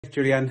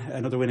Julianne,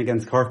 another win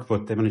against Cork,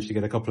 but they managed to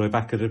get a couple of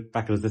back at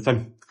us this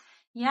time.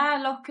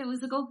 Yeah, look, it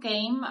was a good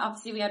game.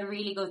 Obviously, we had a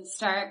really good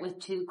start with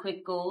 2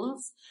 quick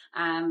goals.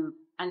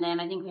 And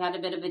then I think we had a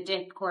bit of a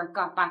dip. Cork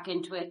got back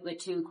into it with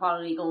 2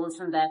 quality goals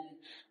from them.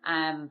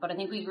 But I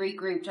think we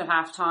regrouped at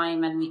half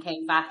time and we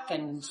came back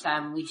and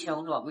we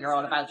showed what we were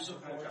all about.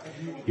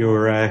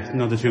 You're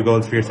another 2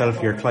 goals for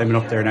yourself. You're climbing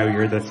up there now.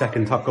 You're the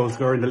second top goal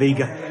scorer in the league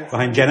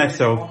behind Jenna.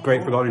 So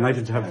great for Galway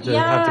United to have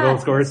the goal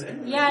scorers.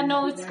 Yeah,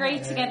 no, it's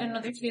great to get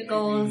another 2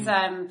 goals.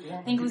 I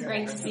think it was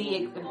great to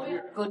see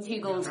a good 2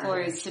 goal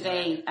scorers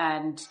today.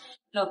 And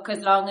look,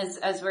 as long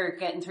as we're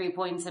getting 3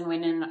 points and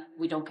winning,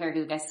 we don't care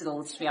who gets the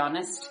goals, to be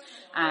honest.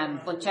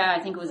 But yeah,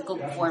 I think it was a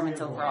good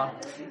performance overall.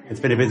 It's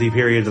been a busy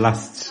period the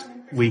last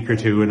week or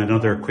two and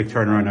another quick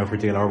turnaround now for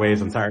DLR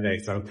Waves on Saturday.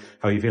 So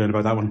how are you feeling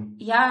about that one?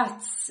 Yeah,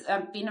 it's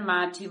been a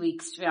mad 2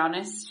 weeks, to be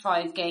honest.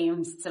 5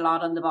 games, it's a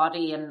lot on the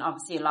body and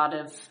obviously a lot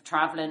of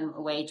travelling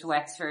away to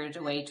Wexford,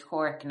 away to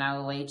Cork, now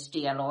away to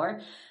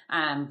DLR.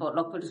 But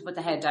look, we'll just put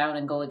the head down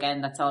and go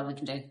again. That's all we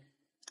can do.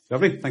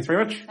 Lovely. Thanks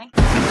very much. Thanks.